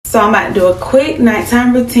So I'm about to do a quick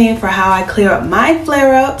nighttime routine for how I clear up my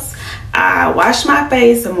flare-ups. I wash my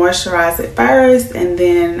face and moisturize it first, and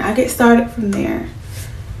then I get started from there.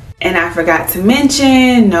 And I forgot to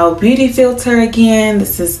mention, no beauty filter again.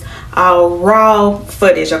 This is all raw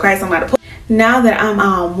footage, okay? So I'm about to put. Now that I'm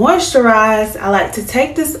all moisturized, I like to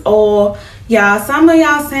take this oil. Y'all, some of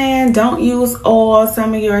y'all saying don't use oil.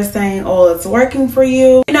 Some of you are saying oil is working for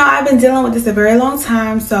you. You know, I've been dealing with this a very long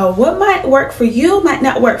time. So what might work for you might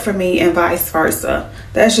not work for me, and vice versa.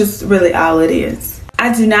 That's just really all it is.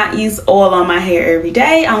 I do not use oil on my hair every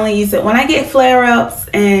day. I only use it when I get flare-ups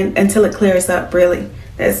and until it clears up, really.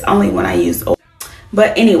 That's only when I use oil.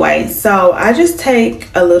 But anyway, so I just take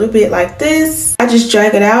a little bit like this. I just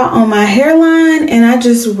drag it out on my hairline and I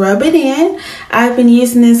just rub it in. I've been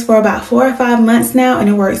using this for about 4 or 5 months now, and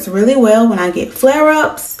it works really well when I get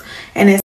flare-ups. And it's